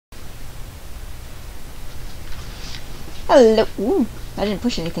Hello. Ooh, I didn't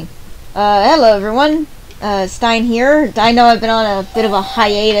push anything. Hello everyone. Stein here. I know I've been on a bit of a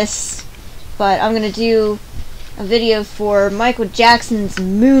hiatus, but I'm gonna do a video for Michael Jackson's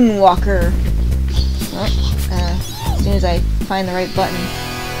Moonwalker. Well, as soon as I find the right button.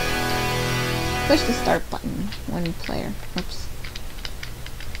 Push the start button. One player. Oops.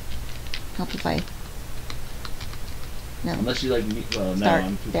 Help if I... No. Unless you like me. Well, Start. now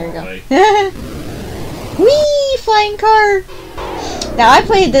I'm too There you far go. away. Whee! Flying car! Now, I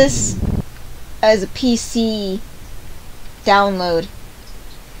played this as a PC download.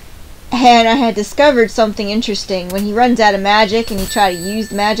 And I had discovered something interesting. When he runs out of magic and he tries to use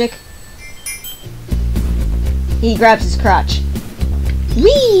the magic, he grabs his crotch.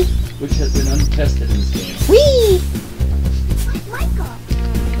 Whee! Which has been untested in this game. Whee!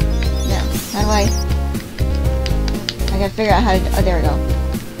 Now, how do I gotta figure out how to... Oh, there we go.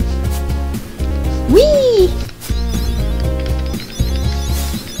 Whee!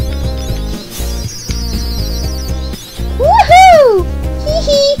 Woohoo! Hee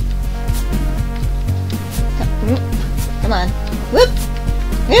hee! Come on. Whoop!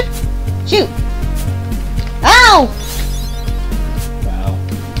 Whoop! Shoot! Ow! Wow.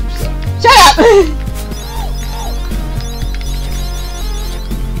 Shut up!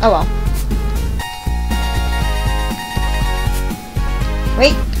 Oh well.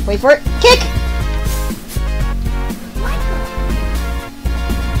 Wait for it. Kick!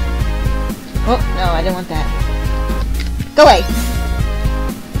 Oh, no, I didn't want that. Go away!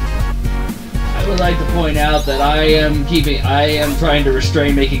 I would like to point out that I am trying to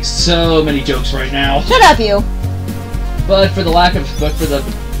restrain making so many jokes right now. Shut up, you!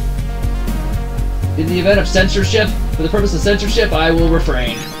 In the event of censorship, for the purpose of censorship, I will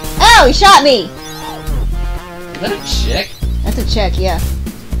refrain. Oh, he shot me! Is that a chick? That's a chick, yeah.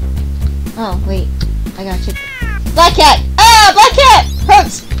 Oh, wait. I got a chick. Black cat! Ah! Black cat!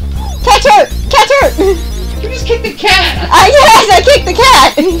 Hurts! Cat's hurt! Cat's hurt! You just kicked the cat! Yes, I kicked the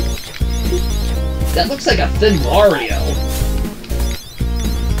cat! That looks like a thin Wario.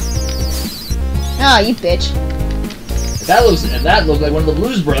 Oh, you bitch. That looked like one of the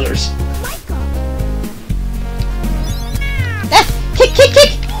Blues Brothers. Ah! Kick, kick,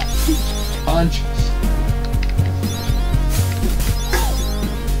 kick! Punch.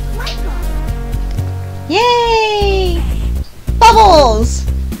 Yay! Bubbles!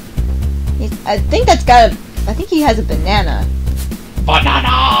 I think that's got a... I think he has a banana.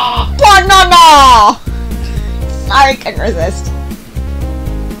 Banana! Banana! Sorry, couldn't resist.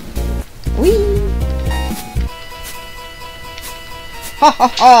 Whee! Ha ha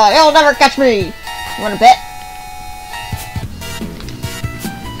ha! You'll never catch me! You wanna bet?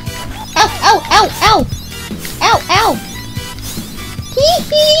 Ow! Ow! Ow! Ow! Ow! Ow! Hee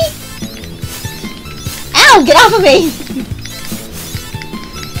hee! Ow! Get off of me!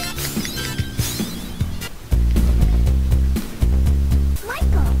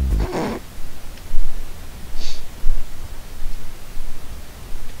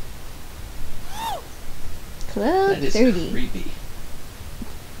 Club That is 30. creepy.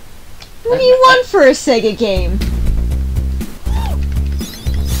 What do you want for a Sega game?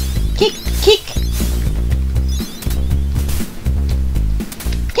 Kick, kick.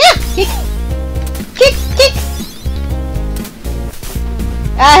 Yeah, kick. Kick, kick.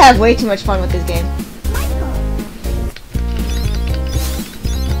 I have way too much fun with this game.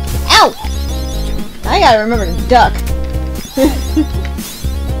 Ow! I gotta remember to duck.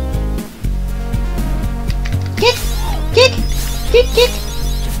 Kick! Kick! Kick! Kick!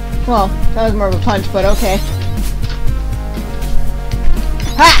 Well, that was more of a punch, but okay.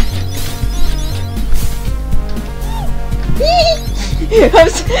 Ha! I'm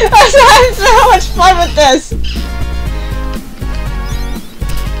having so much fun with this!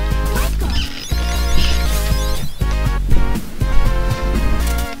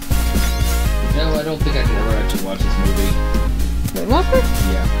 No, I don't think I could ever actually watch this movie. Moonwalker?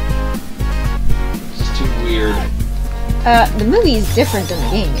 Yeah. It's just too weird. The movie is different than the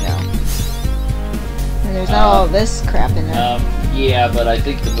game, you know. And there's not all this crap in there. Yeah, but I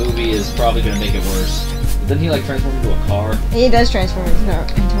think the movie is probably gonna make it worse. Didn't he like transform into a car? He does transform into a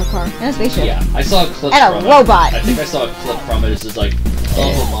car. And a spaceship. Yeah, I saw a clip And from a robot. it. I think I saw a clip from it. It's just like,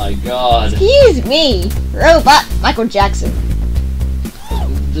 oh my god. Excuse me! Robot Michael Jackson.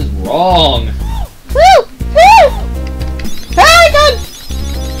 This is wrong. Woo! Woo! Ah, God!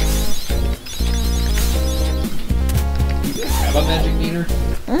 You have a magic meter?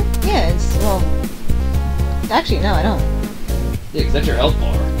 Huh? Yeah, it's, well... Actually, no, I don't. Yeah, 'cause that's your health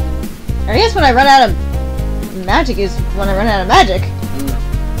bar. I guess when I run out of magic is when I run out of magic.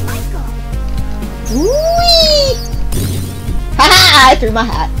 Whee! I threw my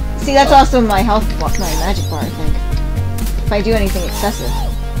hat. See, that's also my health bar, my magic bar, I think. If I do anything excessive.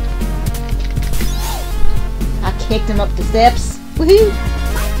 I kicked him up the steps. Woohoo!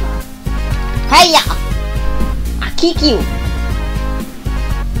 Hiya! I kick you!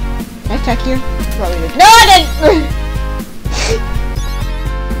 Can I check here? Probably did. No, I didn't!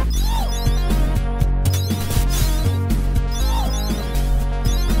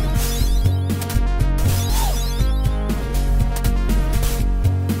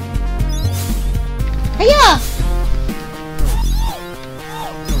 Hiya!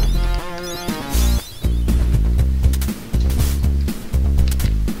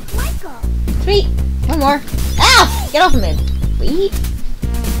 Sweet! One more. Ow! Get off of me. Sweet.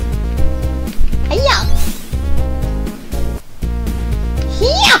 Hiya!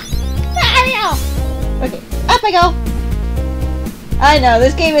 Hiya! Okay, up I go. I know,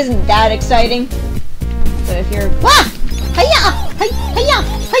 this game isn't that exciting. But if you're... Ah! Hiya! Hiya! Hiya!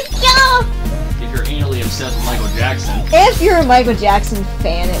 If you're anally obsessed with Michael Jackson. If you're a Michael Jackson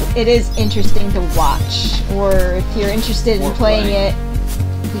fan, it is interesting to watch. Or if you're interested in playing it,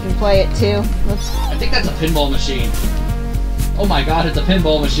 you can play it too. Whoops. I think that's a pinball machine. Oh my god, it's a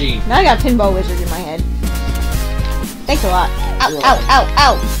pinball machine. Now I got a pinball wizard in my head. Thanks a lot. Ow, ow, ow,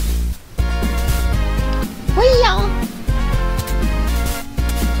 ow! Hiya!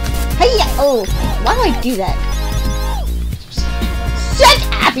 Hiya! Oh, why do I do that? Shut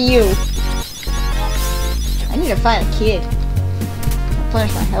up, you! I need to find a kid.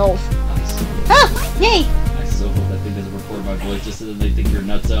 Replenish my health. Nice. Ah! Yay! I so hope that thing doesn't record my voice just so that they think you're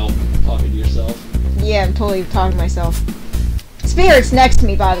nuts out talking to yourself. Yeah, I'm totally talking to myself. Spirit's next to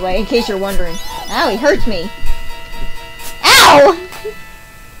me, by the way, in case you're wondering. Ow, he hurts me. Ow!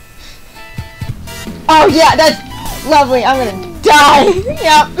 Oh yeah, that's lovely. I'm gonna die.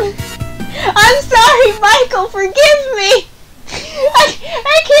 Yep. I'm sorry, Michael. Forgive me.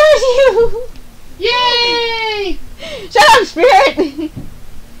 I killed you. Yay! Shut up, Spirit.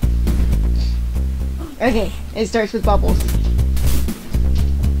 Okay, it starts with bubbles.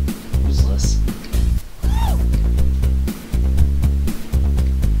 Useless.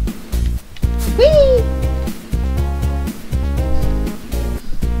 Whee!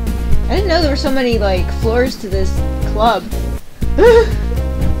 I didn't know there were so many, like, floors to this club. It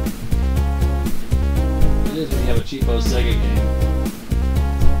is when you have a cheapo Sega game.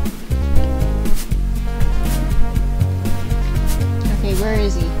 Okay, where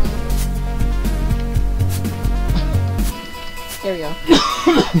is he? There we go.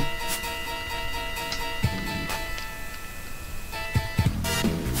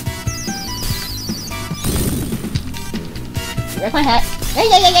 Where's my hat? Hey,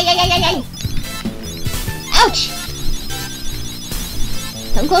 hey, hey, hey, hey, hey, hey, hey! Ouch!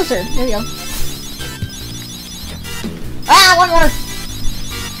 Come closer. There we go. Ah, one more!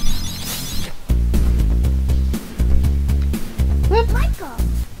 Whoop. Michael!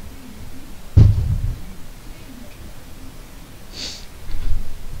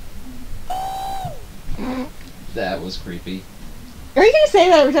 That was creepy. Are you gonna say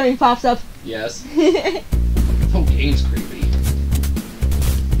that every time he pops up? Yes. The whole game's creepy.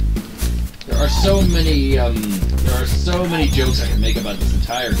 There are so many jokes I can make about this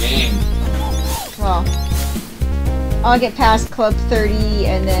entire game. Well, I'll get past Club 30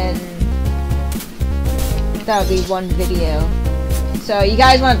 and then that'll be one video. So you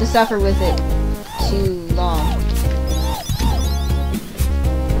guys won't have to suffer with it too long.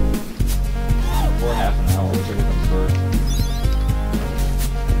 Or half an hour, whichever comes first.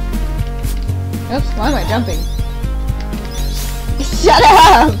 Oops, why am I jumping? Shut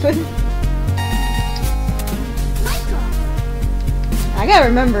up! I gotta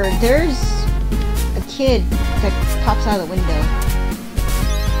remember, there's a kid that pops out of the window.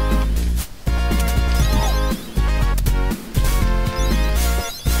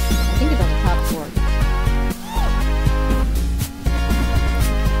 I think it's on the top floor.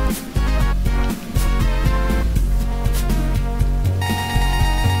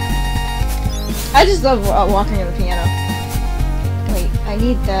 I just love walking on the piano. Wait, I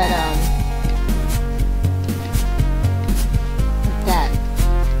need that, that.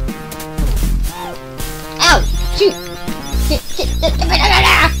 Ow! Shoot!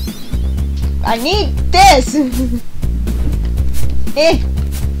 I need this!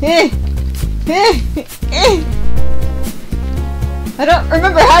 I don't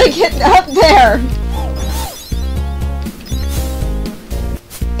remember how to get up there!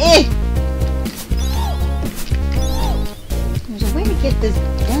 There's a way to get this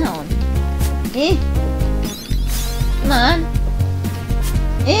down. Come on.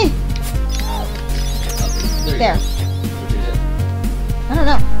 There.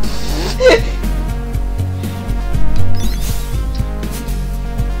 This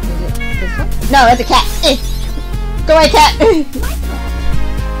one? No, that's a cat. Go away, cat.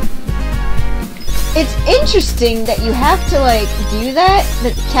 It's interesting that you have to like do that.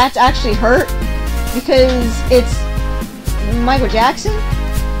 That the cat's actually hurt because it's Michael Jackson,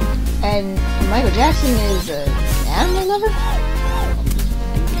 and Michael Jackson is an animal lover.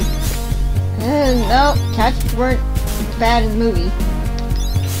 No, cats weren't bad in the movie.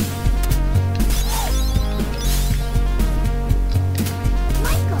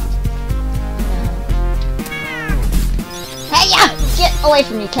 Hey, ya! Get away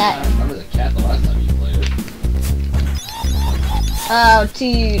from me, cat. I remember the cat the last time you played it. Oh,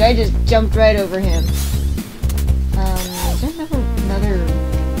 dude, I just jumped right over him. Is there another...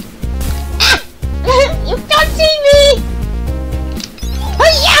 Ah! You can't see me!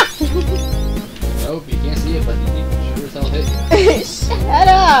 Oh, Nope, you can't see it, but you can sure as hell hit you. Shut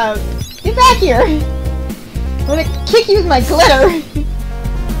up! Get back here! I'm gonna kick you with my glitter!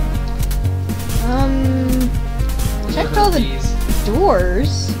 Checked all the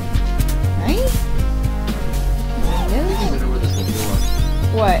doors, right?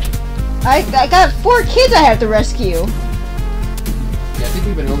 What? I got 4 kids I have to rescue. Yeah, I think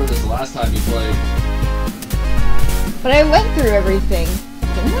we've been over this the last time you played. But I went through everything,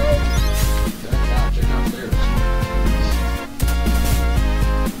 didn't I? Check downstairs.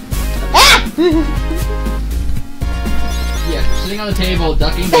 Ah! Yeah, you're sitting on the table,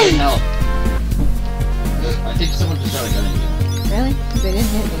 ducking doesn't help. I think someone just started gunning you. Really? They didn't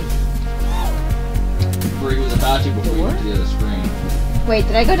hit me. Where he was about to before you went to the other screen. Wait,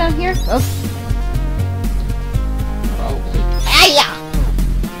 did I go down here? Oh. Probably. Hiya!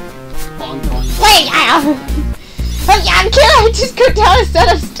 Bong, bong, bong. Wait, oh yeah, can I just go down a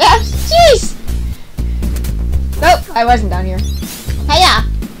set of steps? Jeez! Nope, I wasn't down here. Hiya!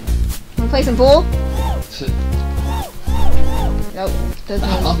 Wanna play some pool? Nope,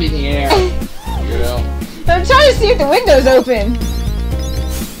 doesn't. Up in the air. Weirdo. I'm trying to see if the window's open.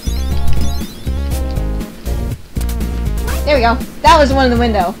 There we go. That was the one in the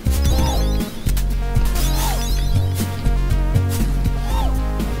window.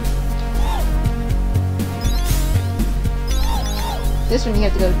 This one you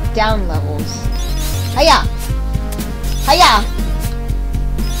have to go down levels. Hiya! Hiya!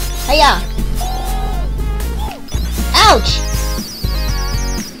 Hiya! Ouch!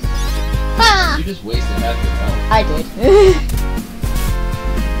 Ah! You just wasted half your health. I did.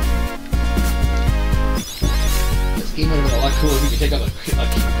 This game would have been a lot cooler if you could take up a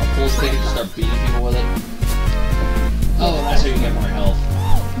full stick and just start beating people with it. Oh, that's how you get more health.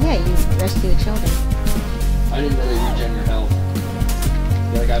 Yeah, you rescue the children. I didn't really regen your health.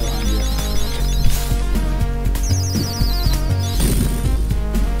 The other guy behind you.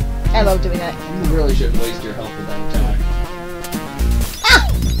 I love doing that. You really shouldn't waste your health with that attack.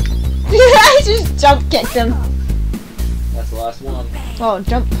 I just jump kicked him. That's the last one. Oh,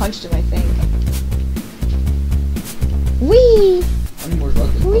 jump punched him, I think. Whee! How many more is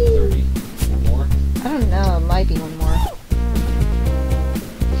left? There's about 30. One more? I don't know, it might be one more.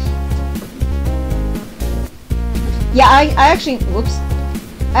 Yeah, I actually, whoops.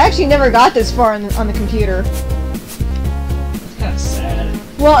 I actually never got this far on the computer. That's kind of sad.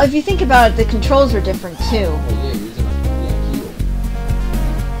 Well, if you think about it, the controls are different too. Oh yeah, you're using a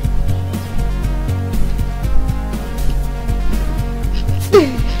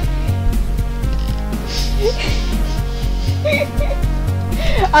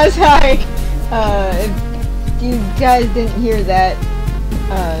I'm sorry. If you guys didn't hear that,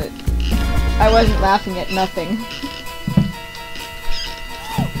 I wasn't laughing at nothing.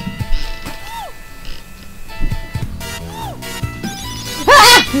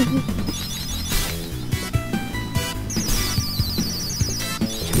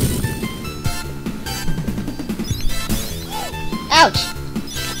 Ouch!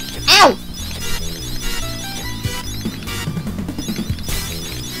 Ow!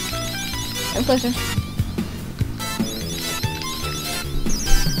 I'm closer.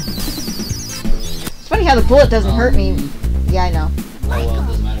 It's funny how the bullet doesn't hurt me. Yeah, I know. Well, it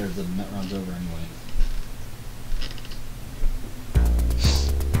doesn't matter if the round's over anyway.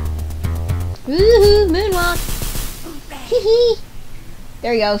 Woohoo! Moonwalk! Hee hee!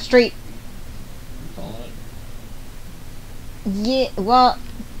 There you go, straight. Follow it. Yeah, well...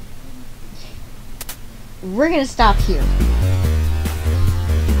 We're gonna stop here.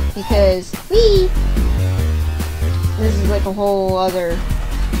 Because, whee! This is like a whole other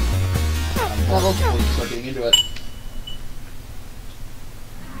level. Before you start getting into it.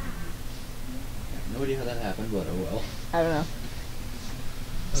 I have no idea how that happened, but oh well. I don't know.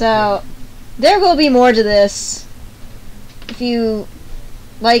 So, there will be more to this. If you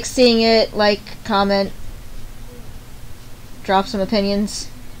like seeing it, like, comment, drop some opinions.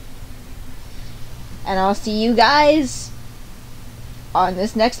 And I'll see you guys on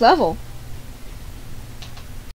this next level.